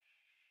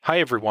Hi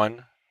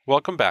everyone,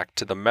 welcome back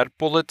to the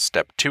MedBullet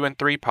Step 2 and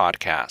 3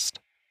 podcast.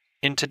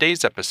 In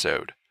today's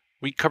episode,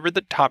 we cover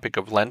the topic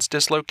of lens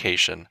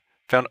dislocation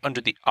found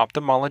under the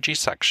Ophthalmology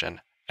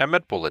section at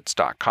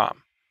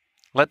medbullets.com.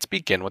 Let's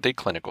begin with a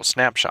clinical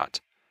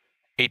snapshot.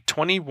 A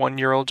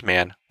 21-year-old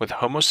man with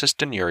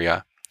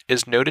homocystinuria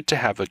is noted to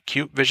have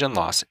acute vision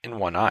loss in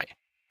one eye.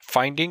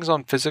 Findings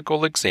on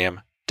physical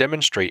exam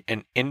demonstrate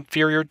an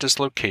inferior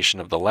dislocation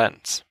of the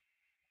lens.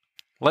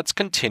 Let's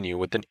continue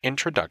with an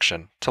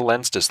introduction to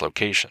lens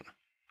dislocation.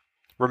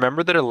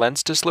 Remember that a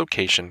lens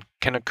dislocation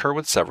can occur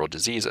with several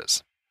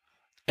diseases,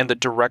 and the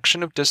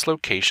direction of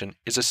dislocation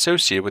is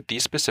associated with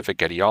these specific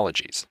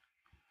etiologies.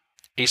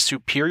 A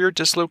superior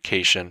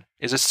dislocation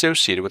is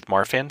associated with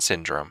Marfan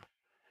syndrome.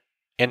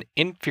 An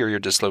inferior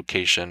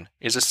dislocation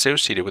is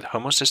associated with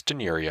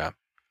homocystinuria,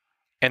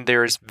 and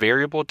there is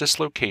variable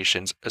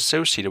dislocations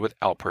associated with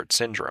Alpert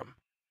syndrome.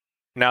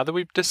 Now that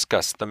we've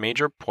discussed the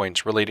major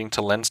points relating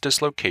to lens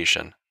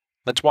dislocation,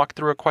 let's walk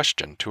through a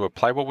question to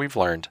apply what we've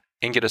learned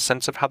and get a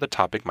sense of how the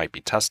topic might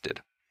be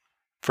tested.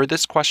 For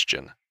this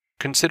question,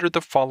 consider the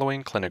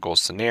following clinical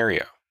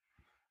scenario.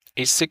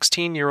 A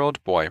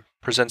 16-year-old boy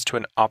presents to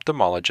an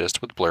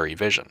ophthalmologist with blurry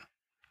vision.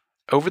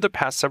 Over the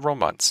past several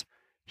months,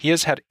 he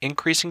has had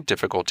increasing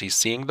difficulty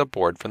seeing the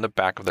board from the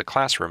back of the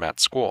classroom at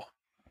school.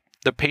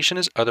 The patient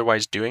is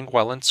otherwise doing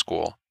well in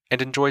school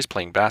and enjoys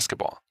playing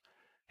basketball.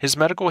 His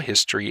medical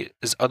history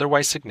is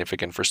otherwise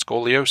significant for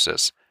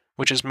scoliosis,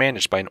 which is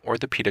managed by an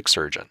orthopedic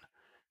surgeon.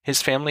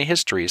 His family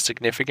history is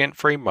significant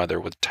for a mother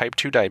with type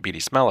 2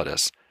 diabetes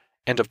mellitus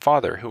and a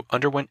father who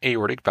underwent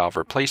aortic valve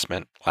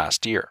replacement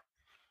last year.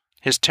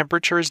 His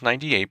temperature is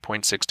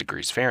 98.6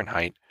 degrees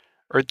Fahrenheit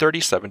or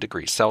 37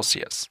 degrees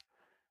Celsius.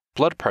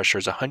 Blood pressure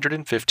is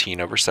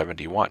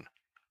 115/71.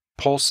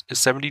 Pulse is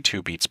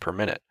 72 beats per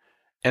minute,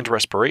 and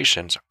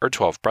respirations are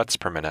 12 breaths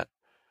per minute.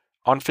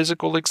 On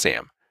physical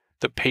exam,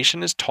 the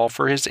patient is tall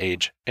for his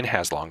age and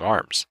has long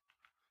arms.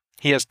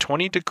 He has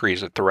 20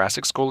 degrees of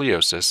thoracic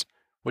scoliosis,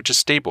 which is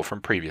stable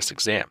from previous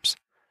exams.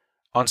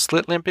 On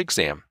slit lamp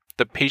exam,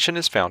 the patient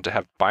is found to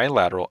have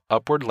bilateral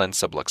upward lens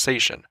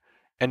subluxation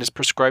and is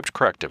prescribed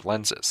corrective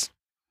lenses.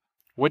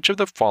 Which of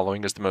the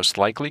following is the most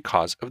likely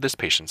cause of this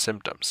patient's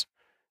symptoms?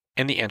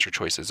 And the answer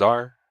choices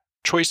are: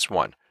 Choice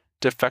 1,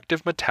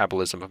 defective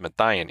metabolism of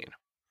methionine.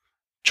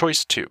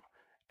 Choice 2,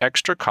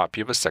 extra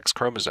copy of a sex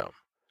chromosome.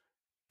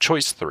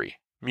 Choice 3,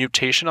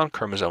 mutation on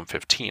chromosome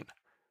 15.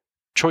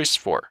 Choice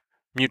 4,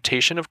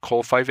 mutation of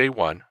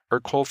COL5A1 or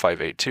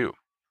COL5A2.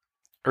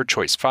 Or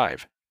choice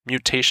 5,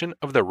 mutation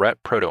of the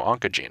RET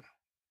proto-oncogene.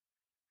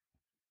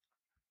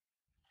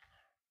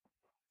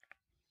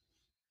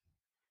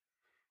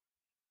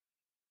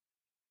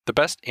 The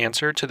best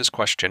answer to this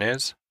question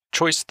is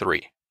choice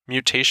 3,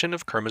 mutation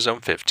of chromosome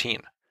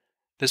 15.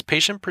 This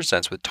patient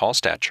presents with tall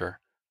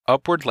stature,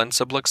 upward lens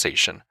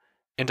subluxation,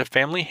 and a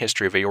family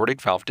history of aortic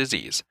valve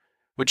disease,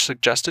 which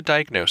suggests a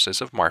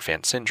diagnosis of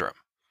Marfan syndrome.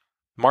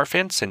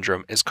 Marfan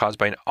syndrome is caused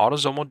by an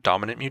autosomal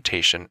dominant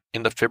mutation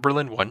in the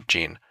fibrillin-1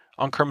 gene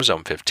on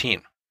chromosome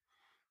 15.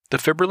 The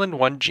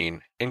fibrillin-1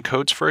 gene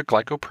encodes for a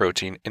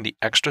glycoprotein in the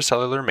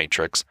extracellular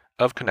matrix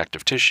of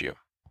connective tissue.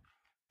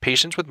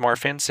 Patients with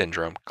Marfan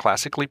syndrome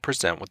classically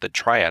present with a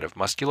triad of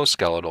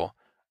musculoskeletal,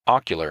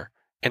 ocular,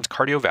 and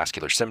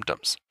cardiovascular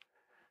symptoms.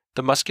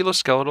 The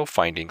musculoskeletal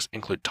findings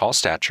include tall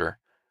stature,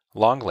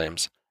 long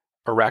limbs,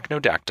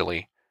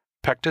 arachnodactyly,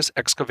 pectus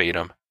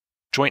excavatum,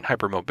 joint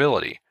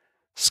hypermobility,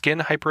 skin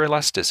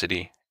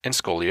hyperelasticity, and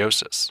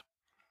scoliosis.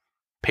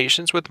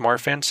 Patients with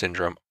Marfan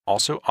syndrome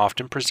also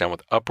often present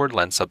with upward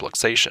lens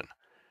subluxation.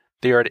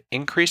 They are at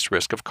increased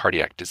risk of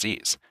cardiac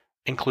disease,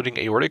 including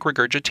aortic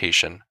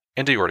regurgitation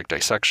and aortic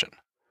dissection.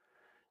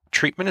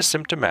 Treatment is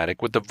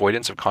symptomatic with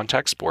avoidance of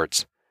contact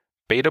sports,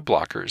 beta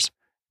blockers,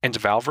 and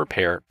valve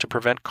repair to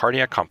prevent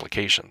cardiac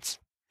complications.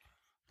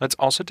 Let's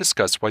also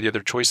discuss why the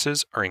other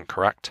choices are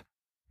incorrect.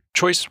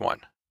 Choice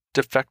 1,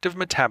 defective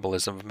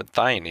metabolism of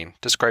methionine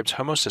describes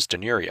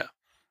homocystinuria,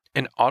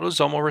 an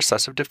autosomal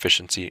recessive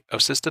deficiency of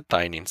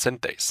cystathionine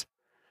synthase.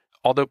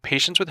 Although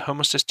patients with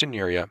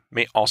homocystinuria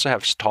may also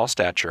have tall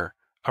stature,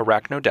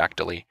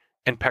 arachnodactyly,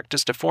 and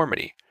pectus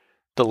deformity,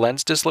 the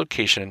lens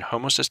dislocation in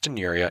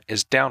homocystinuria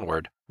is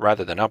downward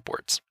rather than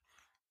upwards.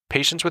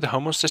 Patients with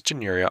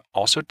homocystinuria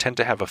also tend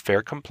to have a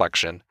fair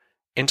complexion,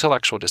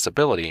 intellectual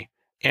disability,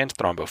 and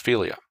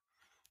thrombophilia.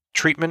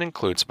 Treatment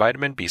includes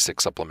vitamin B6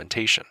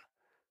 supplementation.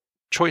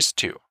 Choice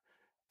 2,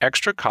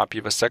 extra copy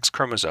of a sex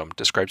chromosome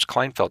describes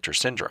Klinefelter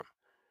syndrome.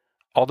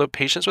 Although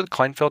patients with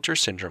Klinefelter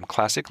syndrome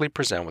classically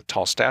present with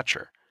tall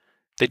stature,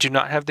 they do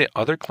not have the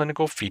other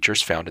clinical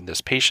features found in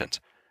this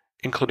patient,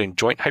 including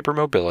joint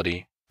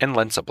hypermobility and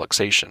lens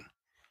subluxation.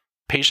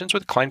 Patients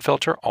with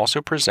Klinefelter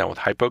also present with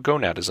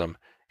hypogonadism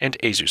and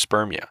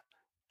azoospermia.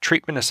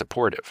 Treatment is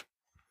supportive.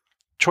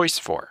 Choice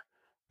 4,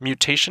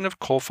 mutation of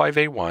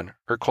COL5A1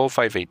 or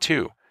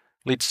COL5A2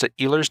 leads to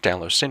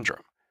Ehlers-Danlos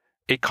syndrome,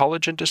 a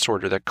collagen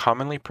disorder that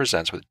commonly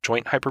presents with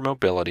joint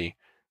hypermobility,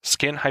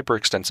 skin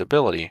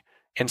hyperextensibility,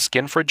 and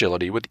skin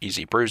fragility with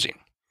easy bruising.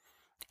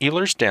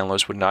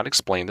 Ehlers-Danlos would not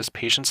explain this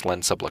patient's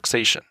lens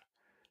subluxation.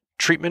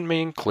 Treatment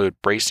may include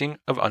bracing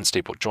of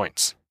unstable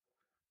joints.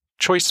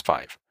 Choice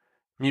 5.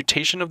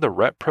 Mutation of the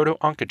RET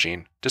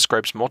proto-oncogene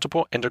describes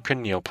multiple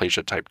endocrine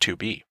neoplasia type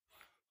 2B.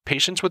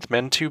 Patients with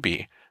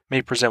MEN2B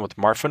may present with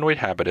marfanoid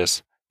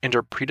habitus and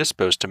are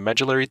predisposed to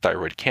medullary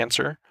thyroid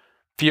cancer,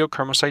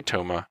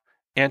 pheochromocytoma,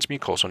 and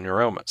mucosal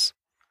neuromas.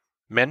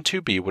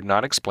 MEN2B would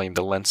not explain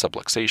the lens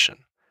subluxation.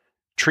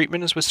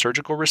 Treatment is with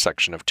surgical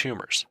resection of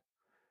tumors.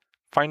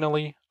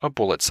 Finally, a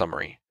bullet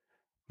summary.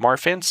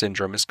 Marfan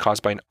syndrome is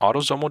caused by an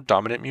autosomal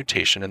dominant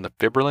mutation in the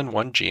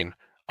fibrillin-1 gene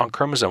on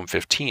chromosome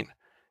 15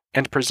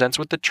 and presents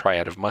with the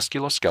triad of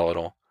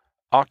musculoskeletal,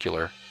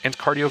 ocular, and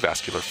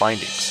cardiovascular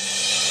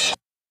findings.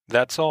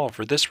 That's all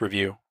for this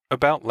review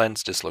about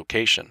lens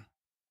dislocation.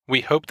 We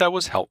hope that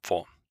was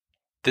helpful.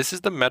 This is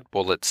the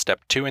MedBullets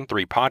Step 2 and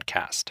 3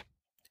 podcast,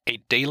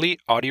 a daily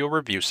audio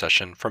review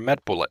session from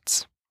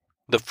MedBullets,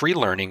 the free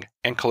learning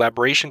and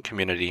collaboration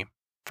community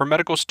for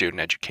medical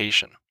student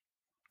education.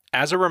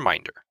 As a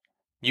reminder,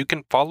 you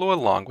can follow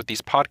along with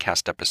these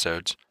podcast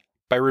episodes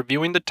by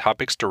reviewing the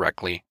topics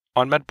directly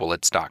on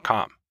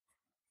medbullets.com.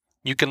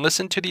 You can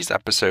listen to these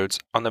episodes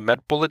on the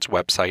MedBullets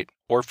website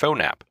or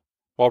phone app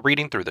while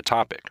reading through the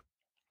topic.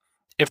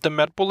 If the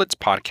MedBullets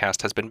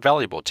podcast has been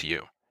valuable to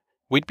you,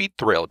 we'd be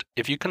thrilled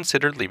if you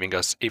considered leaving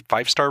us a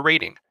 5-star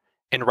rating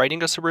and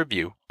writing us a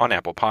review on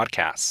Apple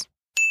Podcasts.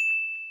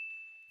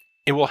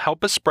 It will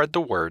help us spread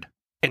the word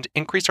and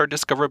increase our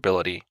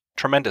discoverability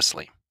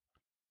tremendously.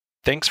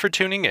 Thanks for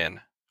tuning in.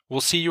 We'll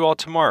see you all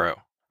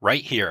tomorrow,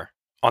 right here,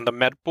 on the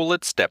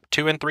MedBullets Step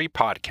 2 and 3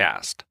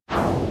 podcast.